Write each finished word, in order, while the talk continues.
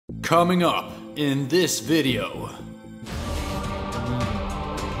Coming up in this video.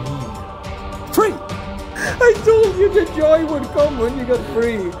 Free! I told you the joy would come when you got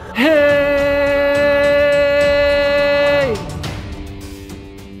free. Hey!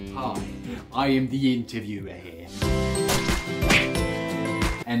 Hi, I am the interviewer here.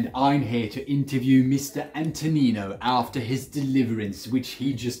 And I'm here to interview Mr. Antonino after his deliverance, which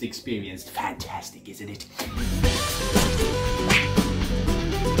he just experienced. Fantastic, isn't it?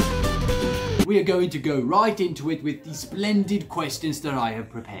 We are going to go right into it with the splendid questions that I have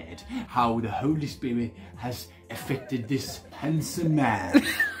prepared. How the Holy Spirit has affected this handsome man.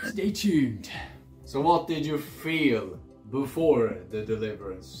 Stay tuned. So what did you feel before the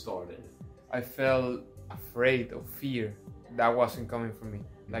deliverance started? I felt afraid of fear. That wasn't coming from me,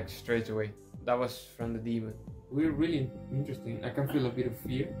 like straight away. That was from the demon. We're really interesting. I can feel a bit of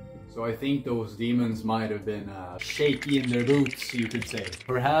fear. So I think those demons might have been shaky in their boots, you could say.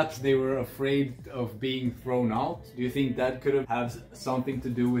 Perhaps they were afraid of being thrown out. Do you think that could have something to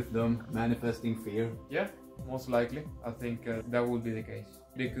do with them manifesting fear? Yeah, most likely. I think that would be the case.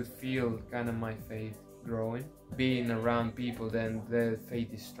 They could feel kind of my faith growing. Being around people, then their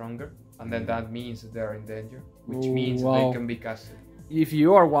faith is stronger. And then that means that they're in danger, which means that they can be casted. If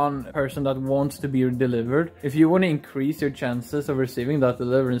you are one person that wants to be delivered, if you want to increase your chances of receiving that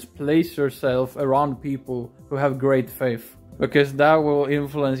deliverance, place yourself around people who have great faith. Because that will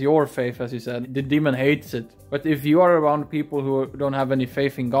influence your faith, as you said. The demon hates it. But if you are around people who don't have any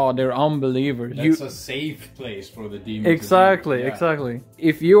faith in God, they're unbelievers. That's a safe place for the demon. Exactly, exactly.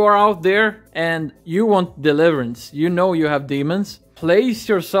 If you are out there and you want deliverance, you know you have demons, place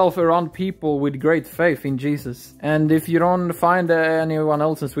yourself around people with great faith in Jesus. And if you don't find anyone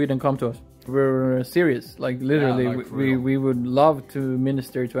else in Sweden, come to us. We're serious, like literally, we would love to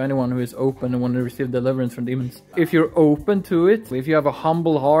minister to anyone who is open and want to receive deliverance from demons. If you're open to it, if you have a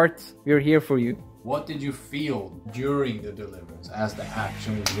humble heart, we're here for you. What did you feel during the deliverance as the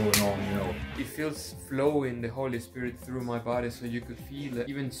action was going on, you know? It feels flowing the Holy Spirit through my body, so you could feel it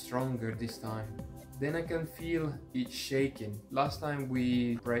even stronger this time. Then I can feel it shaking. Last time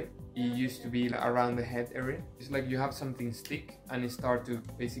we prayed, it used to be around the head area. It's like you have something stick and it starts to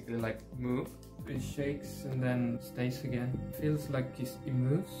basically like move. It shakes and then stays again. It feels like it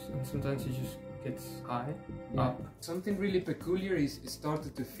moves and sometimes it just gets high, up. Something really peculiar is it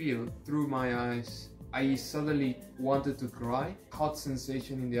started to feel through my eyes. I suddenly wanted to cry. Hot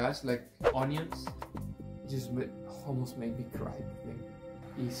sensation in the eyes, like onions. It just almost made me cry, I think.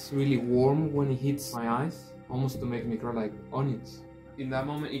 It's really warm when it hits my eyes, almost to make me cry, like onions. In that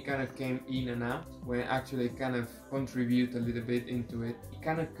moment it kind of came in and out, when actually kind of contribute a little bit into it. It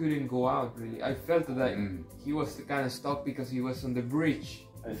kind of couldn't go out really. I felt that he was kind of stuck because he was on the bridge.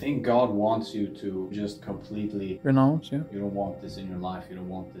 I think God wants you to just completely renounce, yeah. You don't want this in your life, you don't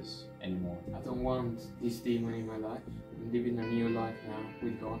want this anymore. I don't want this demon in my life. I'm living a new life now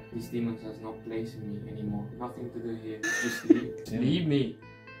with God. This demon has no place in me anymore. Nothing to do here. Just leave. Leave me.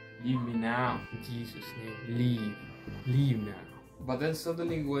 Leave me now. In Jesus' name. Leave. Leave now. But then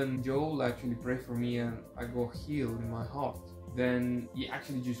suddenly when Joel actually prayed for me and I got healed in my heart, then he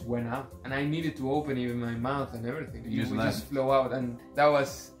actually just went out. And I needed to open even my mouth and everything. It would just flow out, and that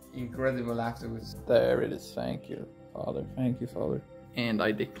was incredible afterwards. There it is. Thank you, Father. Thank you, Father. And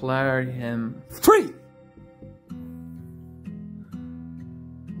I declare him free!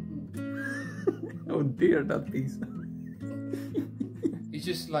 Oh dear, that piece. It's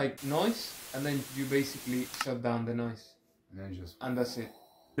just like noise, and then you basically shut down the noise. And that's it.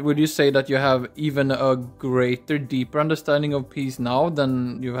 Would you say that you have even a greater, deeper understanding of peace now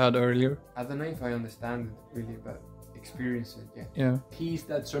than you had earlier? I don't know if I understand it really, but experience it, yeah. Yeah. Peace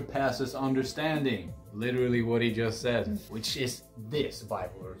that surpasses understanding. Literally what he just said, which is this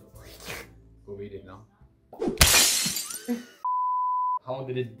Bible verse. Go read it now. How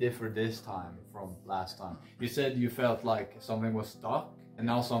did it differ this time from last time? You said you felt like something was stuck, and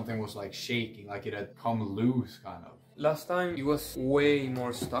now something was like shaking, like it had come loose, kind of. Last time it was way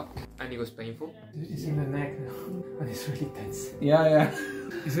more stuck and it was painful. It's in the neck now, and it's really tense. Yeah.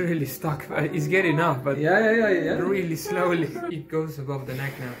 It's really stuck, but it's getting up, but yeah. really slowly. It goes above the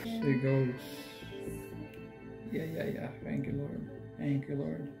neck now. It goes. Yeah. Thank you, Lord. Thank you,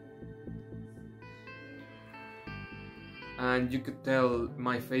 Lord. And you could tell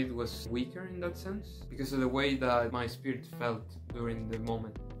my faith was weaker in that sense because of the way that my spirit felt during the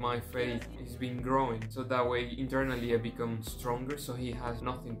moment. My faith has been growing, so that way internally I become stronger, so he has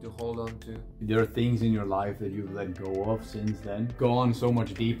nothing to hold on to. There are things in your life that you've let go of since then. Gone so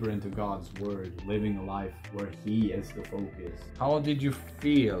much deeper into God's word, living a life where he is the focus. How did you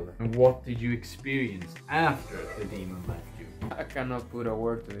feel and what did you experience after the demon left you? I cannot put a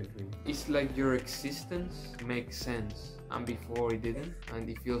word to it really. It's like your existence makes sense, and before it didn't, and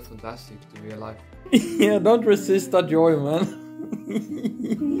it feels fantastic to be alive. Yeah, don't resist that joy, man.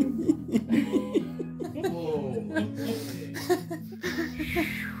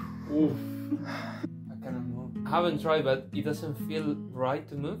 Oof. I cannot move. I haven't tried, but it doesn't feel right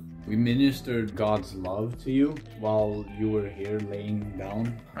to move. We ministered God's love to you while you were here laying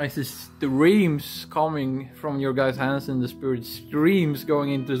down. I see streams coming from your guys' hands in the spirit, streams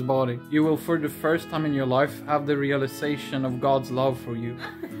going into his body. You will, for the first time in your life, have the realization of God's love for you.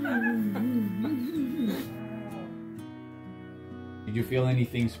 Did you feel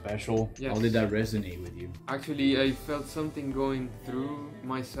anything special? Yes. How did that resonate with you? Actually, I felt something going through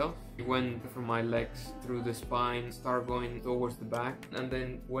myself. It went from my legs, through the spine, started going towards the back, and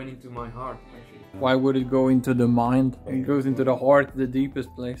then went into my heart, actually. Why would it go into the mind? It goes into the heart, the deepest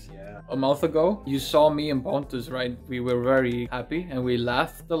place. Yeah. A month ago, you saw me and Pontus, right? We were very happy and we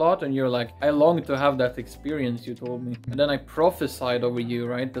laughed a lot, and you're like, I long to have that experience, you told me. And then I prophesied over you,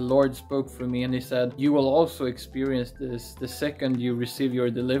 right? The Lord spoke for me and he said, you will also experience this the second you receive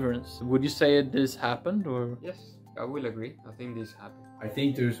your deliverance. Would you say this happened, or? Yes, I will agree. I think this happened. I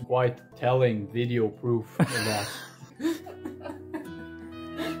think there's quite telling video proof of that.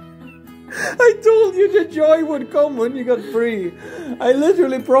 I told you the joy would come when you got free. I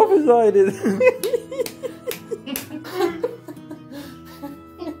literally prophesied it.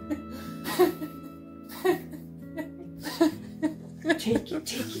 Take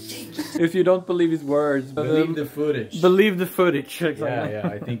it. If you don't believe his words, Believe the footage. Believe the footage. Yeah,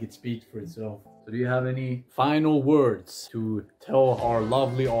 I think it speaks for itself. So do you have any final words to tell our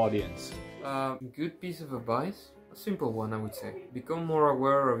lovely audience? Good piece of advice. A simple one, I would say. Become more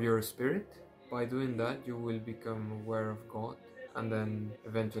aware of your spirit. By doing that, you will become aware of God, and then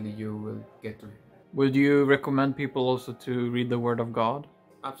eventually you will get to Him. Would you recommend people also to read the Word of God?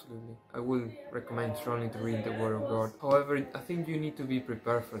 Absolutely. I will recommend strongly to read the Word of God. However, I think you need to be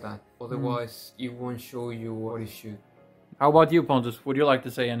prepared for that. Otherwise, it won't show you what it should. How about you, Pontus? Would you like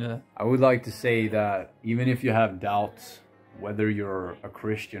to say anything? I would like to say that even if you have doubts, whether you're a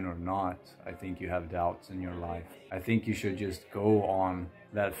Christian or not, I think you have doubts in your life. I think you should just go on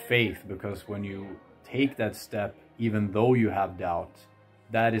that faith, because when you take that step, even though you have doubt,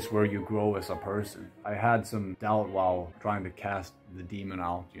 that is where you grow as a person. I had some doubt while trying to cast the demon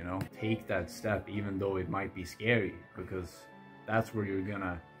out, you know. Take that step even though it might be scary, because that's where you're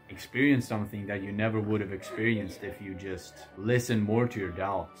gonna experience something that you never would have experienced if you just listen more to your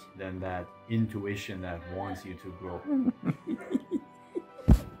doubts than that intuition that wants you to grow.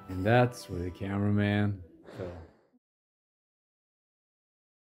 And that's where the cameraman fell.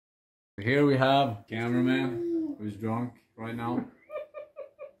 Here we have cameraman who's drunk right now.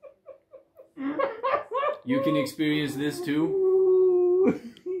 You can experience this too.